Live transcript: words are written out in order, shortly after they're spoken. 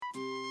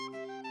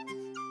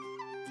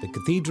the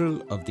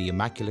Cathedral of the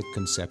Immaculate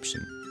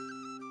Conception.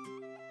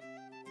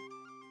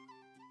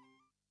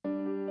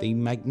 The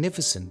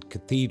magnificent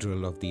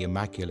Cathedral of the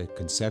Immaculate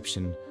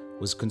Conception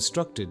was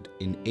constructed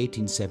in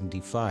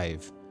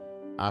 1875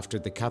 after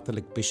the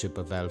Catholic Bishop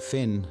of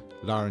Elphin,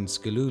 Lawrence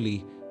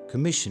Gillooly,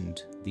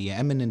 commissioned the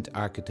eminent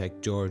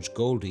architect George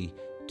Goldie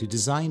to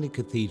design a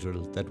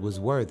cathedral that was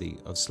worthy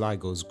of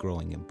Sligo's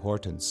growing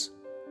importance.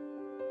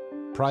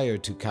 Prior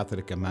to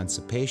Catholic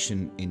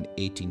emancipation in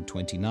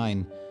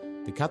 1829,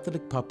 the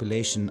Catholic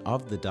population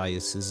of the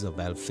Diocese of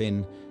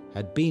Elphin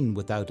had been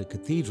without a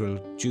cathedral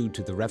due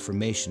to the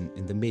Reformation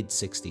in the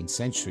mid-16th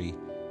century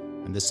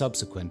and the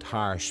subsequent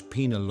harsh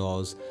penal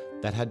laws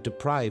that had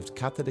deprived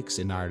Catholics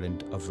in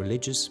Ireland of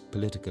religious,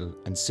 political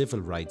and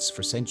civil rights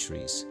for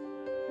centuries.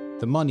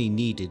 The money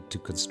needed to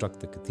construct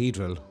the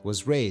cathedral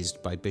was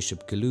raised by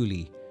Bishop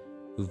Gillooly,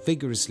 who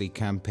vigorously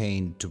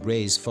campaigned to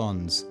raise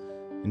funds,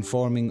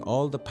 informing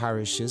all the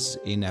parishes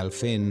in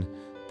Elphin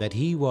that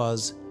he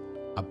was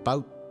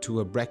about to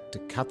erect a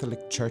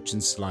Catholic church in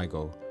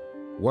Sligo,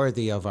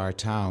 worthy of our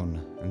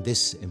town and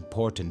this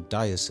important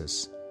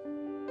diocese.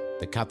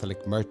 The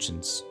Catholic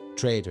merchants,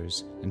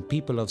 traders and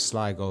people of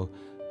Sligo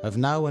have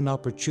now an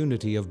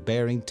opportunity of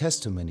bearing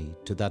testimony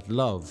to that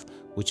love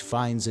which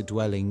finds a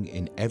dwelling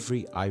in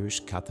every Irish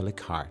Catholic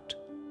heart.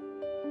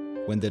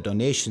 When the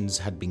donations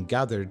had been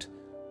gathered,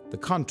 the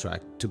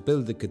contract to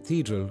build the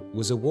cathedral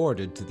was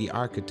awarded to the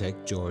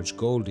architect George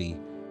Goldie,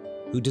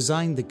 who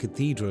designed the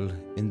cathedral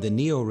in the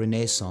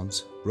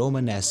neo-Renaissance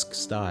Romanesque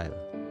style.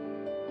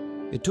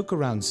 It took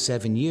around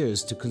 7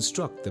 years to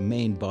construct the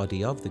main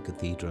body of the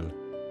cathedral.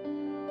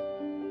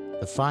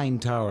 The fine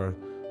tower,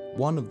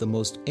 one of the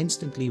most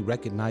instantly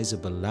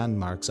recognisable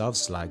landmarks of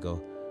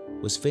Sligo,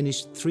 was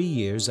finished 3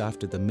 years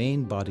after the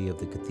main body of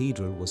the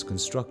cathedral was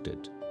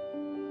constructed.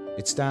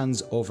 It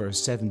stands over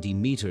 70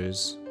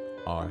 metres,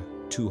 or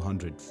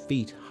 200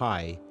 feet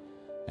high,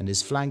 and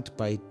is flanked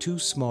by 2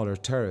 smaller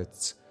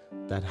turrets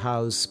that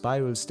house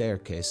spiral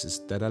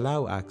staircases that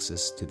allow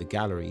access to the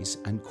galleries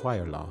and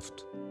choir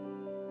loft.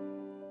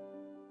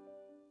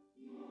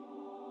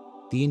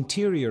 The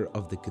interior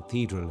of the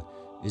cathedral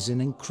is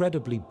an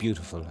incredibly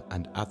beautiful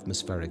and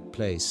atmospheric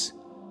place.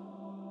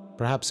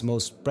 Perhaps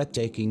most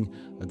breathtaking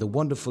are the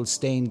wonderful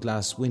stained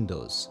glass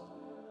windows.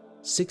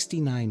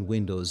 69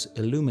 windows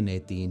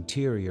illuminate the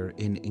interior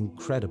in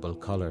incredible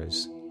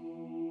colours.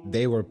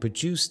 They were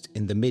produced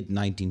in the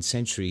mid-19th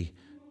century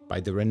by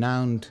the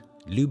renowned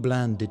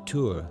Lublin de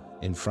Tours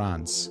in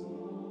France,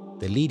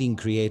 the leading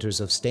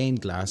creators of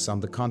stained glass on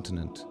the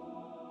continent.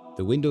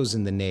 The windows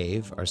in the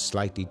nave are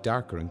slightly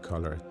darker in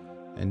colour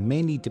and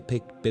mainly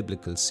depict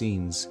biblical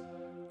scenes,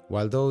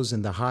 while those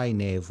in the high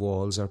nave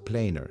walls are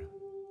plainer.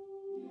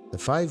 The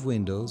 5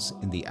 windows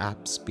in the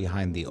apse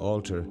behind the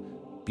altar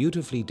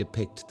beautifully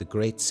depict the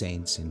great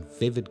saints in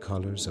vivid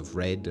colours of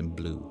red and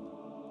blue.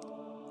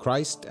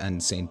 Christ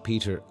and St.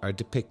 Peter are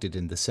depicted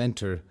in the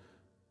centre,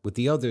 with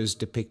the others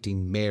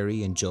depicting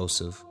Mary and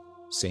Joseph,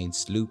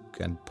 Saints Luke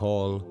and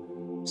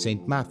Paul,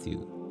 St.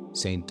 Matthew,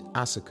 St.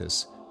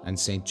 Asychus and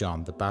St.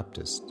 John the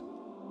Baptist.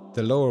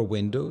 The lower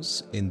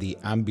windows in the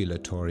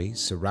ambulatory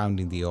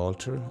surrounding the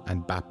altar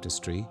and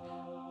baptistry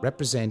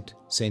represent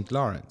St.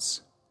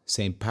 Lawrence,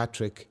 St.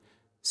 Patrick,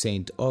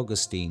 St.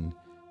 Augustine,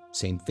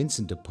 St.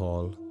 Vincent de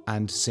Paul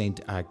and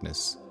St.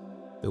 Agnes.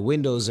 The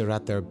windows are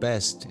at their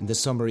best in the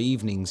summer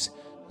evenings,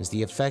 as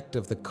the effect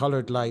of the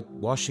coloured light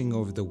washing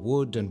over the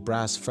wood and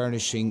brass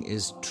furnishing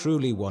is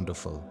truly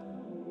wonderful.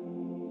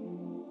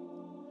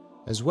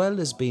 As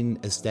well as being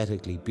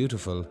aesthetically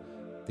beautiful,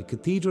 the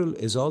cathedral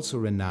is also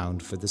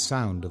renowned for the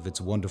sound of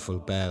its wonderful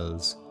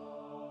bells.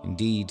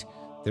 Indeed,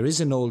 there is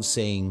an old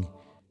saying,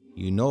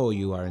 "You know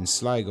you are in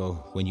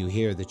Sligo when you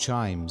hear the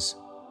chimes."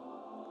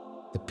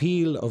 The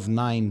peal of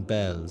 9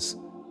 bells,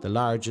 the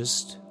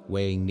largest,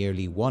 weighing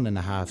nearly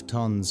 1.5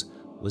 tons,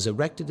 was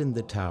erected in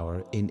the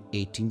tower in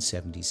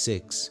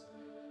 1876.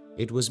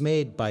 It was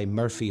made by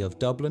Murphy of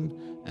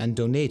Dublin and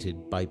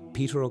donated by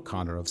Peter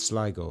O'Connor of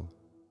Sligo.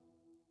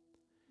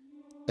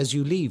 As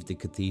you leave the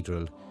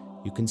cathedral,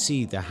 you can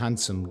see the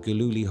handsome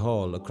Gillooly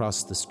Hall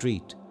across the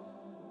street.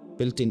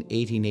 Built in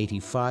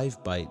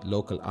 1885 by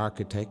local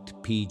architect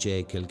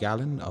P.J.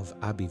 Kilgallen of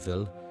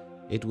Abbeyville,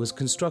 it was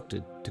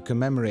constructed to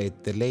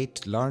commemorate the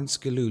late Lawrence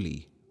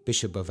Gillooly,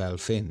 Bishop of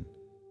Elphin.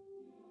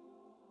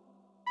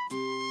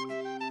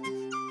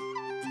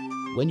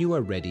 When you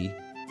are ready,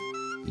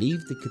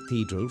 leave the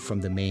cathedral from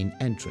the main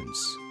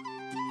entrance.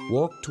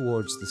 Walk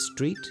towards the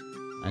street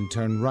and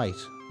turn right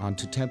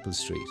onto Temple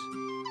Street.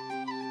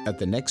 At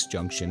the next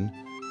junction,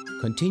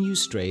 continue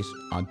straight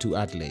onto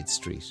Adelaide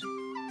Street.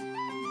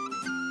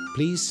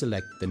 Please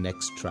select the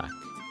next track,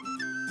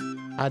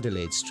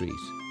 Adelaide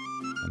Street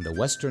and the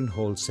Western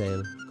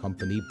Wholesale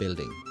Company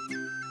Building.